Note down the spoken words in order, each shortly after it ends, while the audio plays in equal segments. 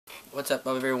What's up,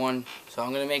 everyone? So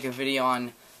I'm gonna make a video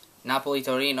on Napoli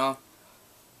Torino.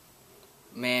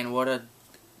 Man, what a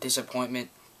disappointment,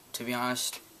 to be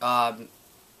honest. I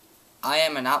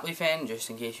am a Napoli fan, just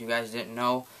in case you guys didn't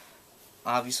know.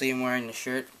 Obviously, I'm wearing the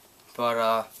shirt,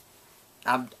 but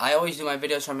I always do my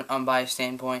videos from an unbiased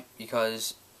standpoint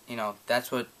because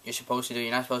that's what you're supposed to do.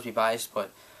 You're not supposed to be biased,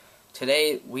 but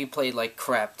today we played like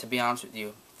crap. To be honest with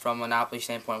you, from a Napoli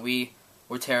standpoint, we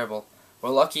were terrible. We're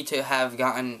lucky to have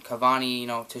gotten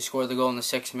Cavani, to score the goal in the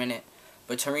 6th minute.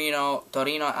 But Torino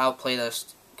outplayed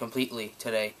us completely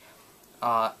today.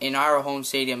 In our home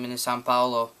stadium in San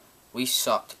Paolo, we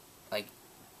sucked.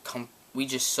 We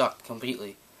just sucked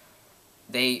completely.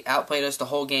 They outplayed us the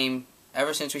whole game.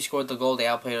 Ever since we scored the goal, they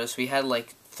outplayed us. We had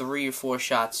like 3 or 4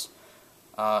 shots.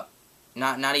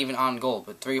 Not even on goal,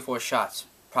 but 3 or 4 shots,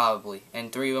 probably.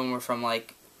 And 3 of them were from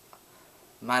like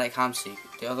Matic Hamsik.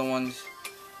 The other ones...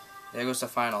 There goes the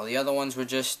final. The other ones were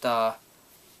just, they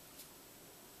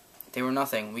were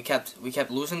nothing. We kept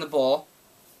losing the ball.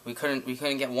 We couldn't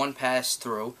get one pass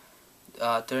through.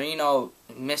 Torino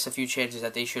missed a few chances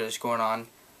that they should have scored on.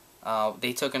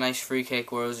 They took a nice free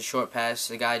kick where it was a short pass.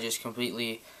 The guy just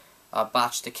completely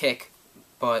botched the kick,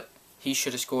 but he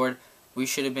should have scored. We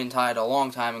should have been tied a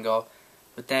long time ago.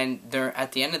 But then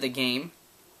at the end of the game,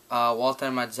 Walter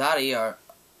Mazzari,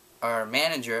 our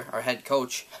manager, our head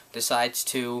coach, decides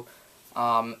to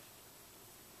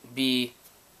be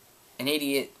an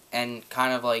idiot and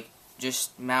kind of like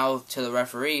just mouth to the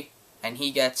referee, and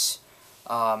he gets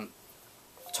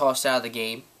tossed out of the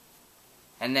game.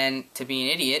 And then, to be an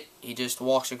idiot, he just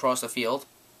walks across the field,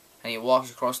 and he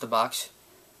walks across the box,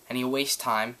 and he wastes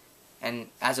time. And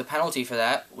as a penalty for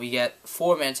that, we get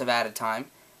 4 minutes of added time.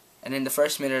 And in the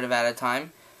first minute of added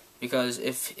time, because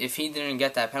if he didn't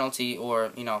get that penalty,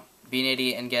 or be an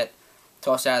idiot and get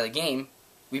tossed out of the game,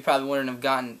 we probably wouldn't have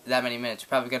gotten that many minutes. We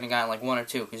probably could have gotten like 1 or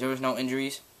 2 because there was no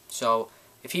injuries. So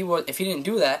if he didn't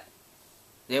do that,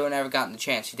 they would never gotten the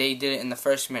chance. They did it in the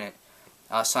first minute.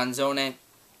 Salvatore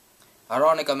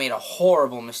Aronica made a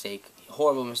horrible mistake.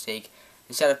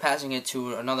 Instead of passing it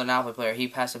to another Napoli player, he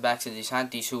passed it back to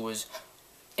DeSanctis, who was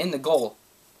in the goal,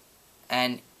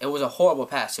 and it was a horrible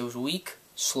pass. It was weak,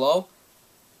 slow,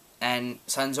 and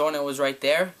Sansone was right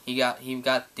there. He got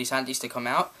DeSanctis to come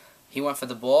out. He went for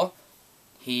the ball.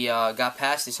 He got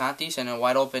past DeSanctis in a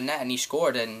wide open net, and he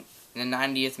scored. And in the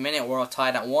 90th minute, we're all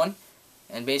tied at 1,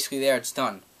 and basically there it's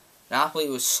done. Napoli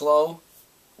was slow,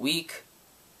 weak.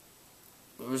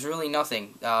 It was really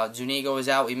nothing. Zuniga was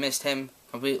out. We missed him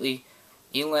completely.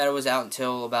 Inler was out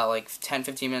until about like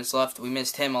 10-15 minutes left. We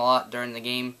missed him a lot during the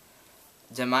game.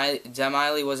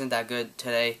 Demiley wasn't that good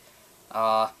today.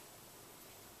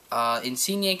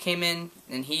 Insigne came in,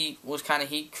 and he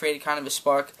created kind of a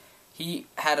spark. He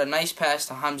had a nice pass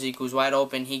to Hamsik, who was wide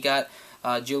open. He got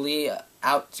Julia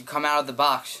out to come out of the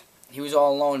box. He was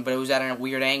all alone, but it was at a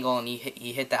weird angle, and he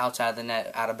hit the outside of the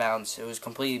net out of bounds. It was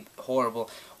completely horrible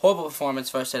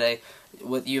performance for us today.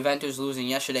 With Juventus losing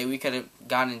yesterday, we could have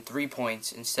gotten 3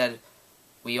 points. Instead,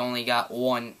 we only got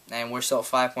 1, and we're still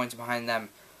 5 points behind them.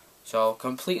 So,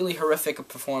 completely horrific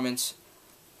performance.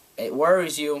 It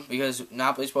worries you because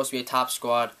Napoli's supposed to be a top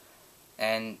squad,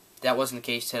 and that wasn't the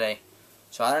case today.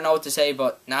 So I don't know what to say,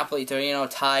 but Napoli Torino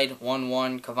tied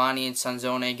 1-1. Cavani and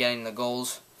Sansone getting the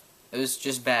goals. It was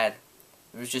just bad.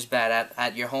 It was just bad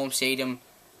at your home stadium,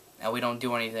 and we don't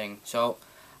do anything. So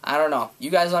I don't know. You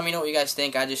guys let me know what you guys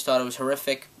think. I just thought it was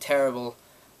horrific, terrible,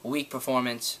 weak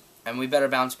performance, and we better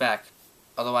bounce back.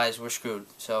 Otherwise, we're screwed.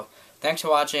 So thanks for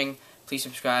watching. Please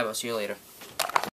subscribe. I'll see you later.